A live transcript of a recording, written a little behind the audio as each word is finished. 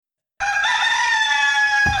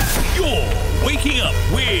Waking up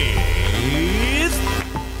with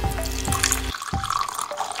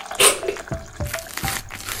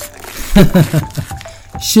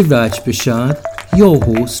Shivraj Prashad, your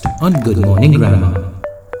host on Good Morning Grammar.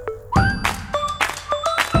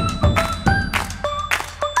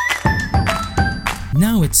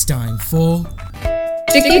 Now it's time for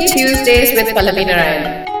Tricky Tuesdays with Pallavi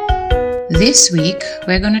Narain. This week,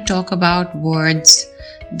 we're going to talk about words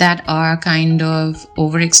that are kind of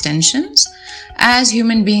overextensions. As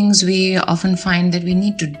human beings, we often find that we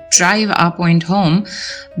need to drive our point home,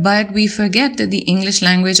 but we forget that the English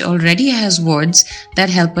language already has words that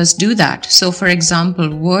help us do that. So, for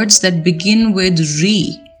example, words that begin with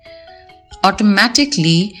re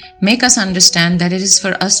automatically make us understand that it is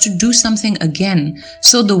for us to do something again.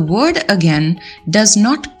 So the word again does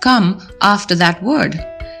not come after that word.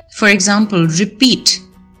 For example, repeat.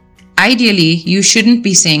 Ideally, you shouldn't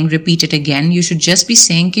be saying repeat it again. You should just be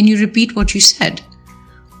saying, can you repeat what you said?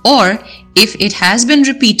 Or if it has been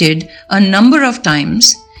repeated a number of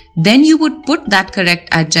times, then you would put that correct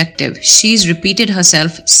adjective. She's repeated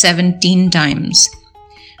herself 17 times.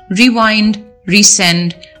 Rewind,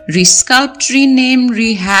 resend, resculpt, rename,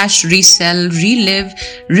 rehash, resell, relive,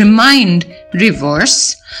 remind,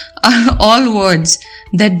 reverse are all words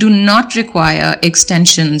that do not require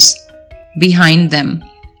extensions behind them.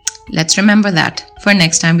 Let's remember that for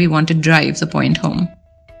next time we want to drive the point home.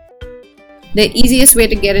 The easiest way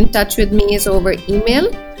to get in touch with me is over email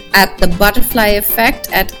at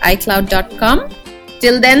thebutterflyeffect@icloud.com.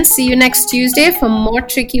 Till then, see you next Tuesday for more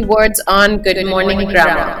tricky words on Good Morning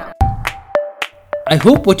Grammar. I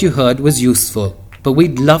hope what you heard was useful, but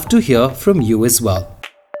we'd love to hear from you as well.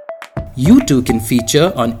 You too can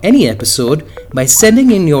feature on any episode by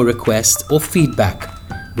sending in your request or feedback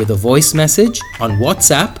with a voice message on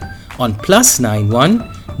WhatsApp on +91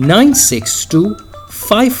 962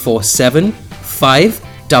 547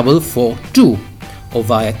 5442 or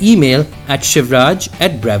via email at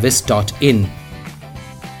shivraj@brevis.in.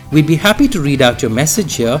 We'd be happy to read out your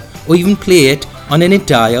message here or even play it on an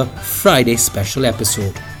entire Friday special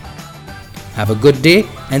episode. Have a good day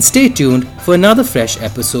and stay tuned for another fresh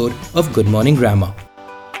episode of Good Morning Grammar.